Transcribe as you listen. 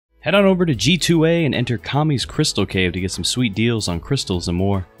Head on over to G2A and enter Kami's Crystal Cave to get some sweet deals on crystals and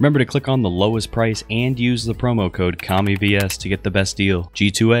more. Remember to click on the lowest price and use the promo code KamiVS to get the best deal.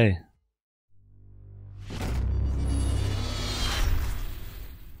 G2A.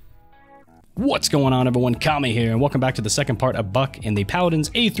 What's going on, everyone? Kami here, and welcome back to the second part of Buck in the Paladins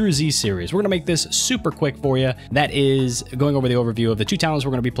A through Z series. We're going to make this super quick for you. That is going over the overview of the two talents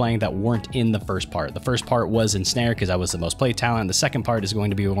we're going to be playing that weren't in the first part. The first part was Ensnare because I was the most played talent. The second part is going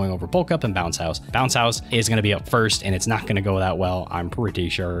to be going over Bulk Up and Bounce House. Bounce House is going to be up first, and it's not going to go that well, I'm pretty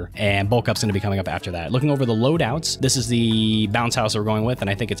sure. And Bulk Up's going to be coming up after that. Looking over the loadouts, this is the Bounce House we're going with, and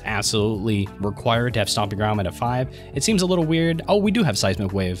I think it's absolutely required to have Stomping Ground at a 5. It seems a little weird. Oh, we do have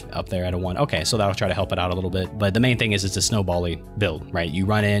Seismic Wave up there at a 1. Okay, so that'll try to help it out a little bit. But the main thing is it's a snowbally build, right? You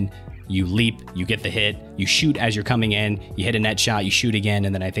run in, you leap, you get the hit, you shoot as you're coming in, you hit a net shot, you shoot again,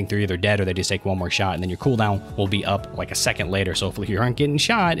 and then I think they're either dead or they just take one more shot, and then your cooldown will be up like a second later. So hopefully you aren't getting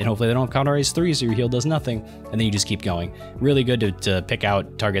shot, and hopefully they don't have counter ice 3, so your heal does nothing, and then you just keep going. Really good to pick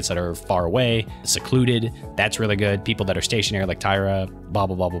out targets that are far away, secluded. That's really good. People that are stationary like Tyra, blah,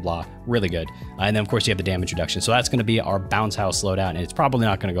 blah, blah, blah, blah. Really good. And then of course you have the damage reduction. So that's going to be our Bounce House loadout, and it's probably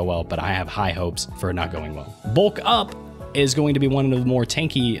not going to go well, but I have high hopes for it not going well. Bulk Up is going to be one of the more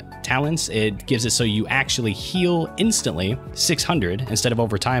tanky talents. It gives it so you actually heal instantly 600 instead of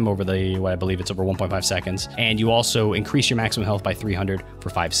over time over the, what I believe it's over 1.5 seconds. And you also increase your maximum health by 300 for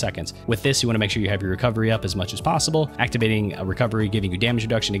 5 seconds. With this, you want to make sure you have your recovery up as much as possible. Activating a recovery, giving you damage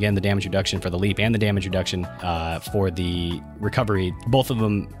reduction. Again, the damage reduction for the leap and the damage reduction for the recovery. Both of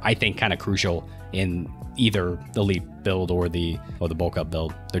them, I think, kind of crucial in either the leap build or the Bulk Up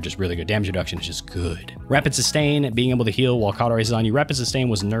build. They're just really good. Damage reduction is just good. Rapid Sustain, being able to heal while Counter Ice is on you. Rapid Sustain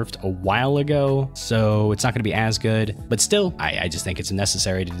was nerfed a while ago, so it's not going to be as good, but still, I just think it's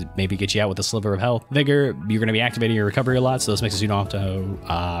necessary to maybe get you out with a sliver of health. Vigor, you're going to be activating your recovery a lot, so this makes it so you don't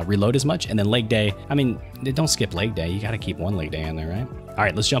have to reload as much. And then Leg Day, I mean, don't skip Leg Day. You got to keep one Leg Day in there, right? All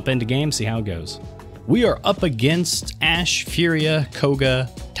right, let's jump into game, see how it goes. We are up against Ashe, Furia, Koga,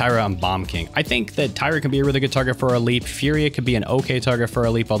 Tyra, and Bomb King. I think that Tyra can be a really good target for a leap. Furia could be an okay target for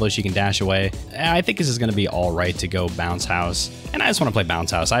a leap, although she can dash away. I think this is going to be all right to go Bounce House. And I just want to play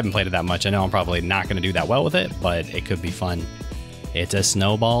Bounce House. I haven't played it that much. I know I'm probably not going to do that well with it, but it could be fun. It's a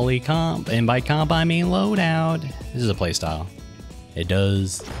snowball-y comp, and by comp I mean loadout. This is a playstyle. It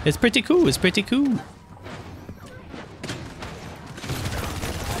does. It's pretty cool. It's pretty cool.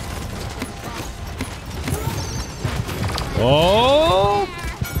 Oh!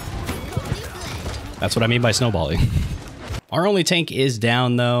 That's what I mean by snowballing. Our only tank is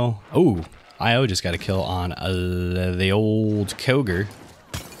down, though. Oh, IO just got a kill on the old Koger.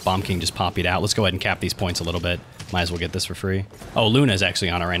 Bomb King just popped out. Let's go ahead and cap these points a little bit. Might as well get this for free. Oh, Luna's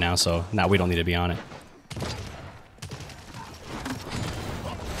actually on it right now, so now we don't need to be on it.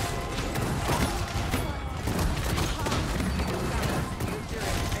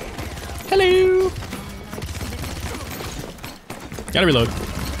 Hello! Gotta reload.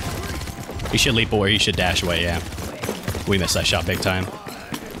 He should leap away, he should dash away, yeah. We missed that shot big time.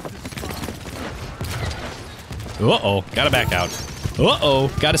 Uh-oh, gotta back out. Uh-oh,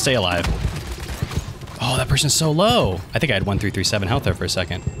 gotta stay alive. Oh, that person's so low. I think I had 1337 health there for a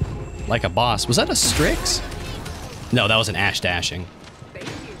second. Like a boss. Was that a Strix? No, that was an Ashe dashing.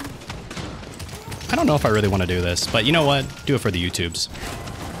 I don't know if I really want to do this, but you know what? Do it for the YouTubes.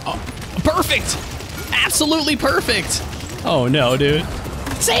 Oh, perfect! Absolutely perfect! Oh no, dude.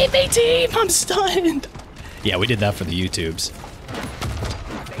 Save me, team! I'm stunned! Yeah, we did that for the YouTubes.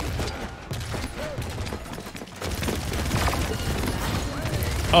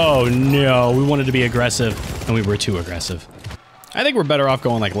 Oh no, we wanted to be aggressive, and we were too aggressive. I think we're better off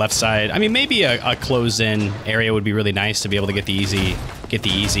going like left side. I mean, maybe a closed-in area would be really nice to be able to get the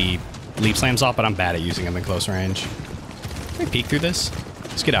easy leap slams off, but I'm bad at using them in close range. Can we peek through this?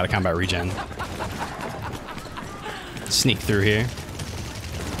 Let's get out of combat regen. Sneak through here.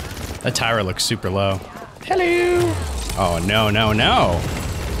 That Tyra looks super low. Hello! Oh, no, no, no.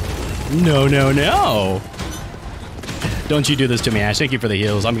 No, no, no. Don't you do this to me, Ashe. Thank you for the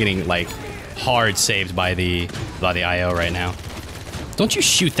heals. I'm getting, like, hard saved by the IO right now. Don't you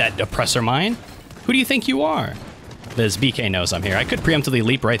shoot that oppressor mine. Who do you think you are? This BK knows I'm here. I could preemptively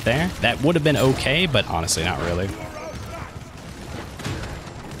leap right there. That would have been okay, but honestly, not really.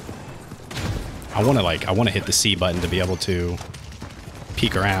 I want to hit the C button to be able to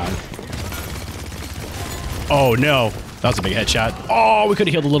peek around. Oh no, that was a big headshot. Oh, we could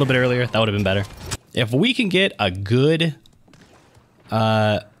have healed a little bit earlier. That would have been better. If we can get a good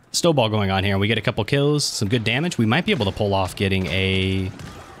snowball going on here and we get a couple kills, some good damage, we might be able to pull off getting a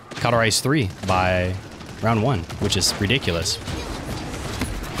Counter Ice 3 by round 1, which is ridiculous.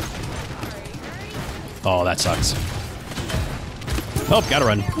 Oh, that sucks. Oh, gotta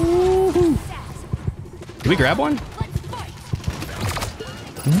run. Did we grab one?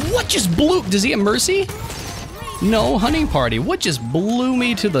 What just blew? Does he have mercy? No, hunting party. What just blew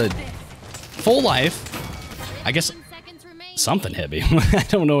me to the full life? I guess something hit me. I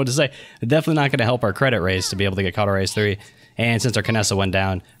don't know what to say. Definitely not going to help our credit raise to be able to get Color Race 3. And since our Canessa went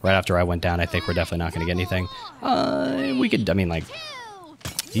down right after I went down, I think we're definitely not going to get anything. We could, I mean, like,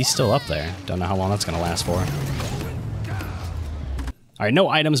 he's still up there. Don't know how long that's going to last for. All right, no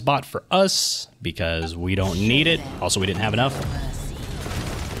items bought for us because we don't need it. Also, we didn't have enough.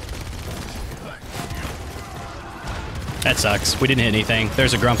 That sucks. We didn't hit anything.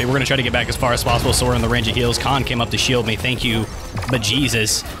 There's a Grumpy. We're going to try to get back as far as possible so we're in the range of heals. Khan came up to shield me. Thank you,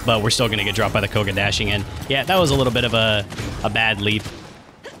 bejesus. But we're still going to get dropped by the Koga dashing in. Yeah, that was a little bit of a bad leap.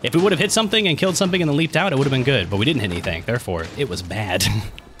 If we would have hit something and killed something and then leaped out, it would have been good. But we didn't hit anything. Therefore, it was bad.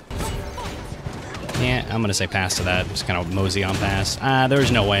 Yeah, I'm going to say pass to that. Just kind of mosey on past.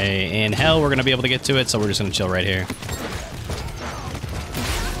 There's no way in hell we're going to be able to get to it, so we're just going to chill right here.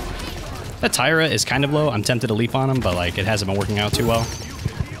 That Tyra is kind of low. I'm tempted to leap on him, but like it hasn't been working out too well.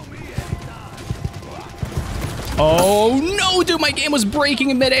 Oh no, dude, my game was breaking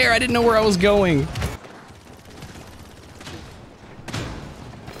in midair. I didn't know where I was going.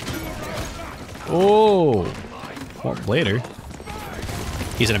 Oh, well, later.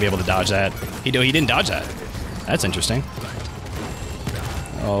 He's gonna be able to dodge that. He didn't dodge that. That's interesting.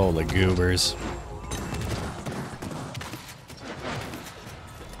 Oh, the goobers.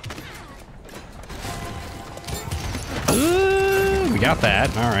 We got that.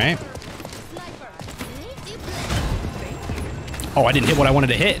 All right. Oh, I didn't hit what I wanted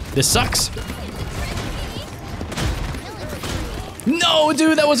to hit. This sucks. No,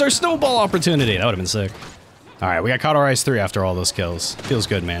 dude, that was our snowball opportunity. That would have been sick. All right, we got Cauterize 3 after all those kills. Feels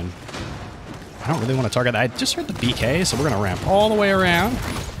good, man. I don't really want to target that. I just heard the BK, so we're going to ramp all the way around.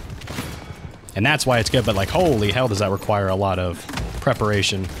 And that's why it's good, but like, holy hell, does that require a lot of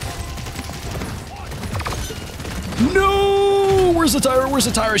preparation. No! Where's the Tyra? Where's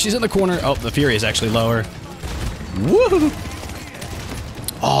the Tyra? She's in the corner. Oh, the Fury is actually lower. Woo!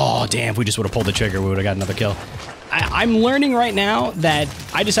 Oh, damn, if we just would have pulled the trigger, we would have got another kill. I'm learning right now that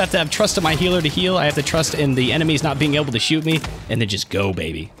I just have to have trust in my healer to heal. I have to trust in the enemies not being able to shoot me, and then just go,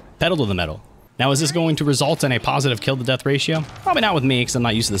 baby. Pedal to the metal. Now, is this going to result in a positive kill-to-death ratio? Probably not with me, because I'm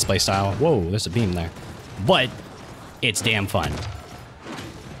not used to this play style. Whoa, there's a beam there. But it's damn fun.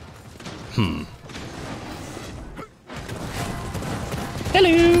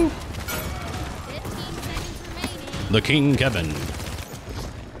 Hello! The King Kevin.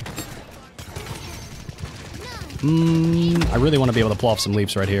 I really want to be able to pull off some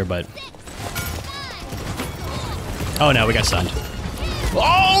leaps right here, but... Oh no, we got stunned.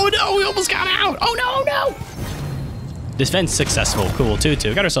 Oh no, we almost got out! Oh no, no! Defense successful, cool,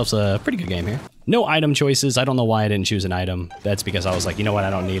 2-2. Got ourselves a pretty good game here. No item choices, I don't know why I didn't choose an item. That's because I was like, you know what,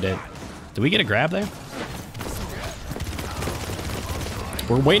 I don't need it. Did we get a grab there?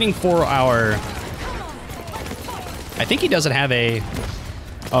 We're waiting for our... I think he doesn't have a...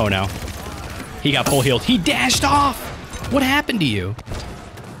 Oh no. He got full healed. He dashed off! What happened to you?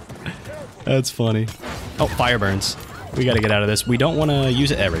 That's funny. Oh, fire burns. We gotta get out of this. We don't want to use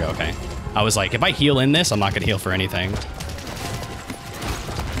it. There we go, okay. I was like, if I heal in this, I'm not gonna heal for anything.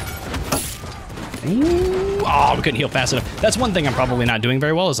 Ooh, oh, we couldn't heal fast enough. That's one thing I'm probably not doing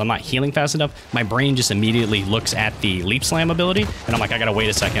very well, is I'm not healing fast enough. My brain just immediately looks at the leap slam ability, and I'm like, I gotta wait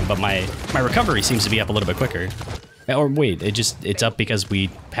a second, but my recovery seems to be up a little bit quicker. Or wait, it's up because we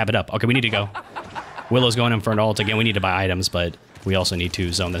have it up. Okay, we need to go. Willow's going in for an ult again. We need to buy items, but we also need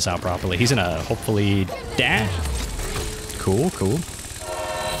to zone this out properly. He's gonna hopefully dash. Cool, cool.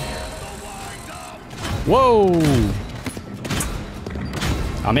 Whoa!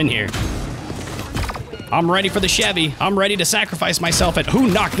 I'm in here. I'm ready for the Chevy. I'm ready to sacrifice myself at who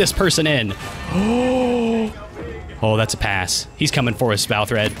knocked this person in. Oh, that's a pass. He's coming for us, Spow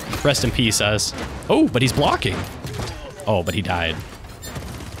Thread. Rest in peace, us. Oh, but he's blocking. Oh, but he died.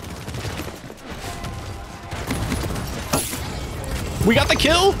 We got the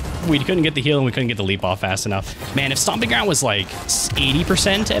kill. We couldn't get the heal and we couldn't get the leap off fast enough. Man, if Stomping Ground was like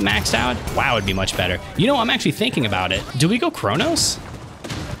 80% at maxed out, wow, it'd be much better. You know, I'm actually thinking about it. Do we go Chronos?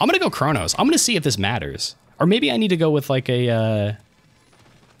 I'm gonna go Chronos. I'm gonna see if this matters. Or maybe I need to go with like a,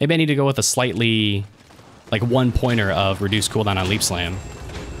 maybe I need to go with a slightly, like 1 pointer of reduced cooldown on Leap Slam.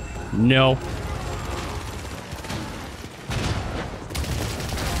 No.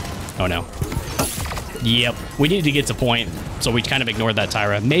 Oh no. Yep, we needed to get to point, so we kind of ignored that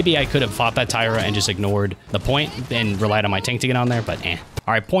Tyra. Maybe I could have fought that Tyra and just ignored the point and relied on my tank to get on there, but eh.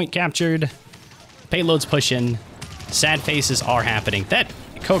 All right, point captured. Payload's pushing. Sad faces are happening. That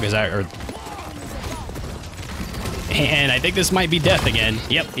Koga's out. And I think this might be death again.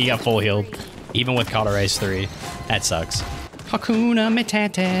 Yep, he got full healed. Even with Cauterize 3. That sucks. Hakuna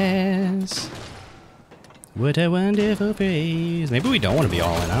Matatas. What a wonderful phrase. Maybe we don't want to be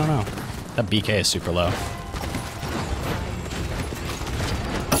all in. I don't know. That BK is super low.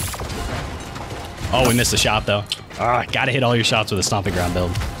 Oh, we missed a shot though. Ah, gotta hit all your shots with a Stomping Ground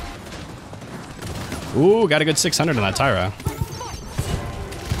build. Ooh, got a good 600 on that Tyra.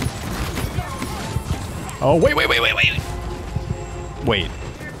 Oh, wait. Wait.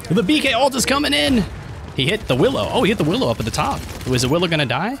 The BK ult is coming in. He hit the Willow. Oh, he hit the Willow up at the top. Was the Willow gonna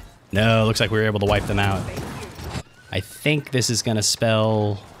die? No, looks like we were able to wipe them out. I think this is gonna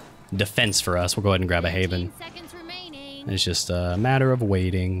spell defense for us. We'll go ahead and grab a Haven. It's just a matter of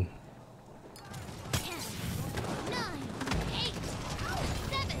waiting.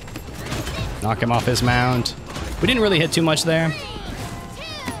 Knock him off his mount. We didn't really hit too much there.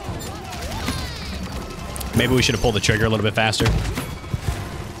 Maybe we should have pulled the trigger a little bit faster.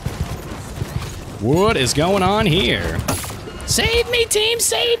 What is going on here? Save me, team,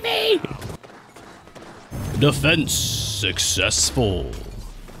 save me! Defense successful.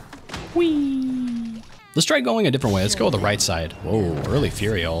 Whee! Let's try going a different way. Let's go the right side. Whoa, early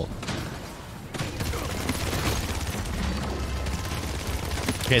Fury ult.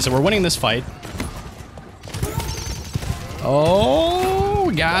 Okay, so we're winning this fight.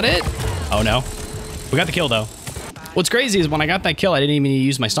 Oh, got it. Oh no. We got the kill though. What's crazy is when I got that kill, I didn't even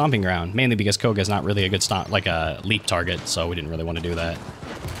use my Stomping Ground, mainly because Koga's not really a good leap target, so we didn't really want to do that.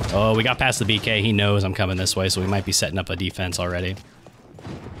 Oh, we got past the BK. He knows I'm coming this way, so we might be setting up a defense already.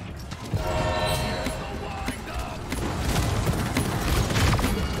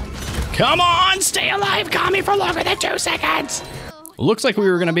 Come on, stay alive, Kami, for longer than 2 seconds. Looks like we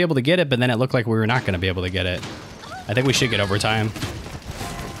were gonna be able to get it, but then it looked like we were not gonna be able to get it. I think we should get overtime.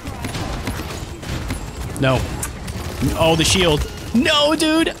 No. Oh, the shield. No,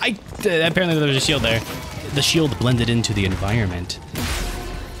 dude. Apparently there was a shield there. The shield blended into the environment.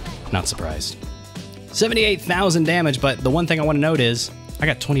 Not surprised. 78,000 damage, but the one thing I want to note is I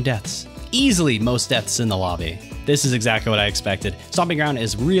got 20 deaths. Easily most deaths in the lobby. This is exactly what I expected. Stomping Ground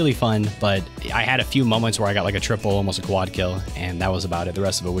is really fun, but I had a few moments where I got like a triple, almost a quad kill, and that was about it. The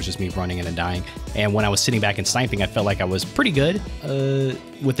rest of it was just me running in and dying. And when I was sitting back and sniping, I felt like I was pretty good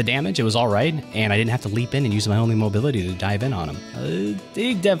with the damage. It was all right, and I didn't have to leap in and use my only mobility to dive in on him.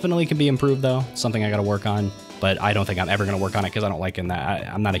 It definitely can be improved though. Something I got to work on. But I don't think I'm ever going to work on it because I don't like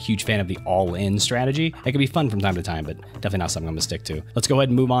I'm not a huge fan of the all-in strategy. It can be fun from time to time, but definitely not something I'm going to stick to. Let's go ahead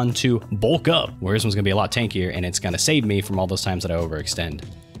and move on to Bulk Up, where this one's going to be a lot tankier, and it's going to save me from all those times that I overextend.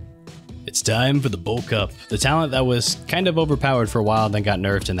 It's time for the Bulk Up. The talent that was kind of overpowered for a while, then got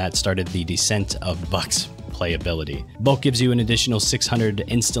nerfed, and that started the descent of Buck's playability. Bulk gives you an additional 600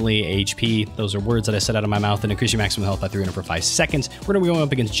 instantly HP. Those are words that I said out of my mouth, and increase your maximum health by 300 for 5 seconds. We're gonna be going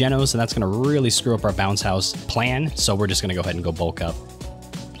up against Genos, and that's gonna really screw up our bounce house plan. So we're just gonna go ahead and go Bulk Up.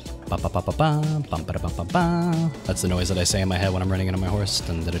 That's the noise that I say in my head when I'm running in on my horse.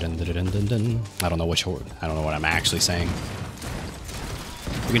 I don't know which horse. I don't know what I'm actually saying.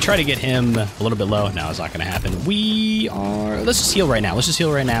 We can try to get him a little bit low. No, it's not gonna happen. Let's just heal right now. Let's just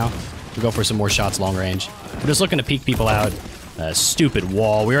heal right now. We'll go for some more shots long range. We're just looking to peek people out. Stupid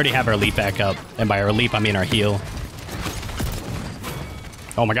wall. We already have our leap back up. And by our leap, I mean our heal.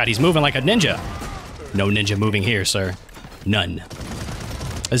 Oh my god, he's moving like a ninja. No ninja moving here, sir. None.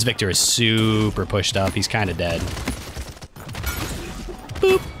 This Victor is super pushed up. He's kind of dead.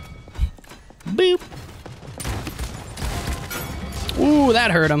 Boop. Boop. Ooh, that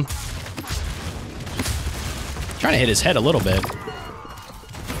hurt him. Trying to hit his head a little bit.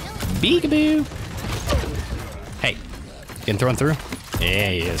 Beekaboo. Hey, getting thrown through? Yeah,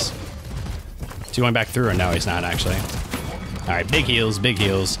 he is. Is he going back through or no, he's not actually. All right, big heals, big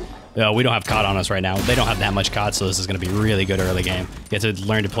heals. We don't have COD on us right now. They don't have that much COD, so this is going to be really good early game. You have to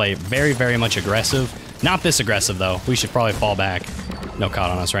learn to play very, very much aggressive. Not this aggressive, though. We should probably fall back. No COD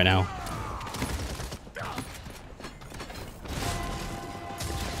on us right now.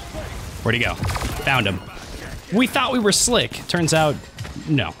 Where'd he go? Found him. We thought we were slick. Turns out,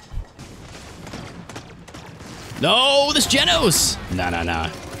 no. No, this Genos! Nah.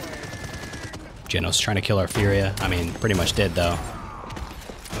 Genos trying to kill our Furia. I mean, pretty much did, though.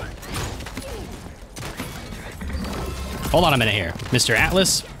 Hold on a minute here. Mr.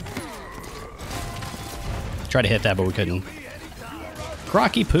 Atlas. Tried to hit that, but we couldn't.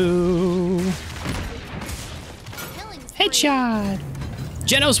 Crocky Poo. Headshot.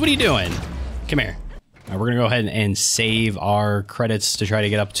 Genos, what are you doing? Come here. We're gonna go ahead and save our credits to try to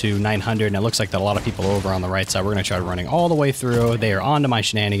get up to 900, and it looks like that a lot of people are over on the right side. We're gonna try running all the way through. They are on to my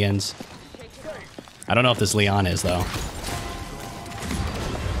shenanigans. I don't know if this Leon is, though.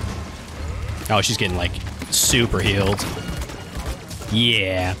 Oh, she's getting, like, super healed.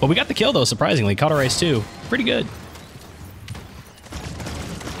 Yeah, but we got the kill, though, surprisingly. Cauterized, too. Pretty good.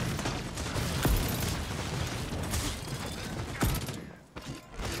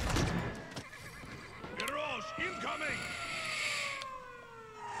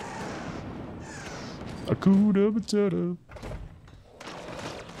 Hakuna Matata.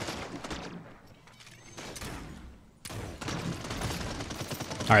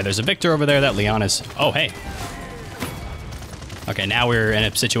 All right, there's a Victor over there. That Leon is... Oh, hey. Okay, now we're in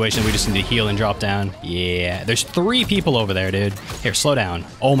a situation we just need to heal and drop down. Yeah, there's 3 people over there, dude. Here, slow down.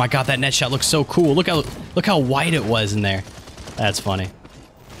 Oh my god, that net shot looks so cool. Look how wide it was in there. That's funny.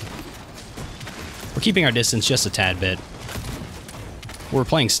 We're keeping our distance just a tad bit. We're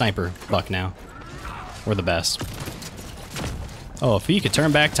playing sniper Buck now. We're the best. Oh, if he could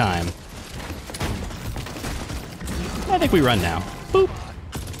turn back time. I think we run now. Boop.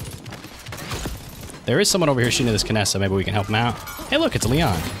 There is someone over here shooting this Canessa. Maybe we can help him out. Hey, look, it's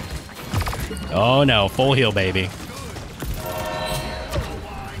Leon. Oh, no. Full heal, baby.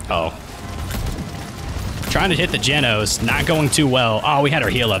 Oh. Trying to hit the Genos. Not going too well. Oh, we had our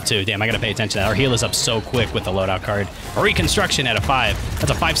heal up, too. Damn, I got to pay attention to that. Our heal is up so quick with the loadout card. A reconstruction at a 5.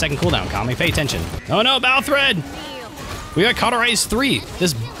 That's a 5-second cooldown, Kami. Pay attention. Oh, no. Bow thread. We got Cauterized 3.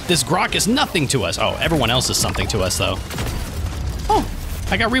 This Grok is nothing to us. Oh, everyone else is something to us, though. Oh,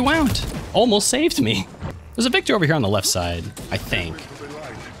 I got rewound. Almost saved me. There's a Victor over here on the left side, I think.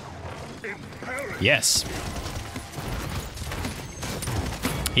 Yes.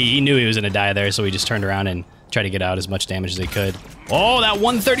 He knew he was gonna die there, so he just turned around and tried to get out as much damage as he could. Oh, that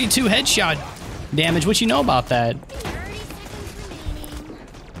 132 headshot damage. What you know about that?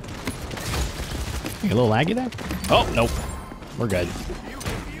 A little laggy there? Oh, nope. We're good.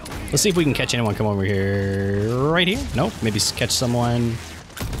 Let's see if we can catch anyone come over here. Right here? Nope. Maybe catch someone.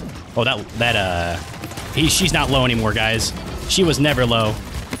 Oh, she's not low anymore, guys. She was never low.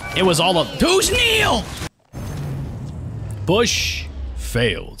 It was all of... Who's Neil? Bush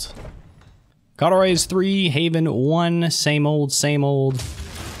failed. Cauterized 3, Haven 1, same old, same old.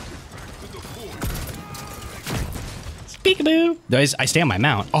 Peekaboo. I stay on my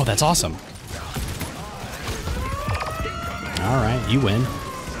mount. Oh, that's awesome. All right, you win.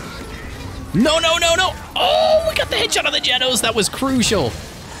 No, no, no, no. Oh, we got the headshot on the Genos. That was crucial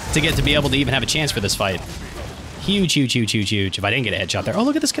to get to be able to even have a chance for this fight. Huge, huge, huge, huge, huge. If I didn't get a headshot there. Oh,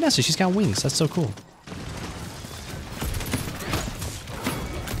 look at this Canessa. She's got wings. That's so cool.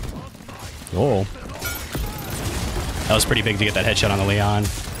 Oh. That was pretty big to get that headshot on the Leon.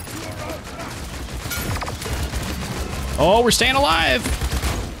 Oh, we're staying alive.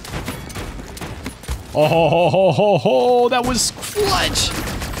 Oh, ho, ho, ho, ho, ho. That was clutch.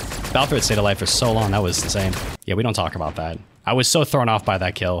 Balthred stayed alive for so long. That was insane. Yeah, we don't talk about that. I was so thrown off by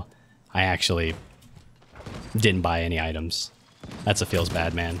that kill. I actually didn't buy any items. That's a feels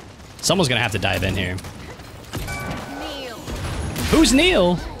bad, man. Someone's gonna have to dive in here. Neil. Who's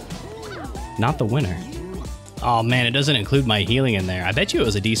Neil? Not the winner. Oh man, it doesn't include my healing in there. I bet you it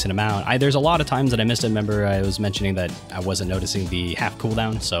was a decent amount. There's a lot of times that I missed it. Remember, I was mentioning that I wasn't noticing the half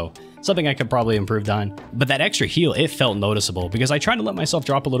cooldown, so something I could probably improve on. But that extra heal, it felt noticeable because I tried to let myself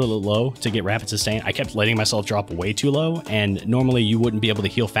drop a little low to get rapid sustain. I kept letting myself drop way too low, and normally you wouldn't be able to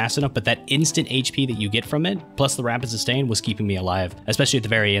heal fast enough, but that instant HP that you get from it, plus the rapid sustain, was keeping me alive. Especially at the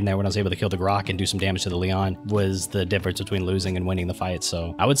very end there when I was able to kill the Grok and do some damage to the Leon, was the difference between losing and winning the fight.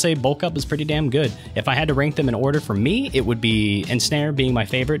 So I would say Bulk Up is pretty damn good. If I had to rank them in order for me, it would be Ensnare being my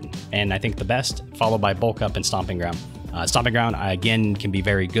favorite, and I think the best, followed by Bulk Up and Stomping Ground. Stomping Ground, again, can be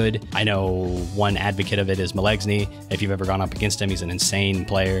very good. I know one advocate of it is Malegsny. If you've ever gone up against him, he's an insane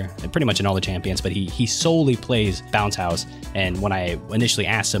player, and pretty much in all the champions, but he solely plays Bounce House. And when I initially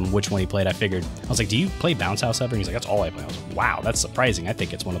asked him which one he played, I was like, do you play Bounce House ever? And he's like, that's all I play. I was like, wow, that's surprising. I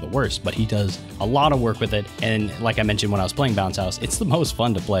think it's one of the worst, but he does a lot of work with it. And like I mentioned when I was playing Bounce House, it's the most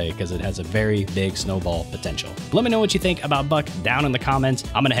fun to play because it has a very big snowball potential. Let me know what you think about Buck down in the comments.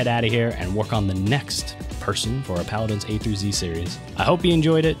 I'm gonna head out of here and work on the next person for our Paladins A through Z series. I hope you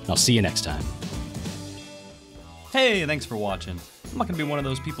enjoyed it. I'll see you next time. Hey, thanks for watching. I'm not gonna be one of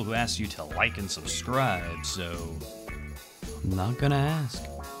those people who asks you to like and subscribe, so... I'm not gonna ask.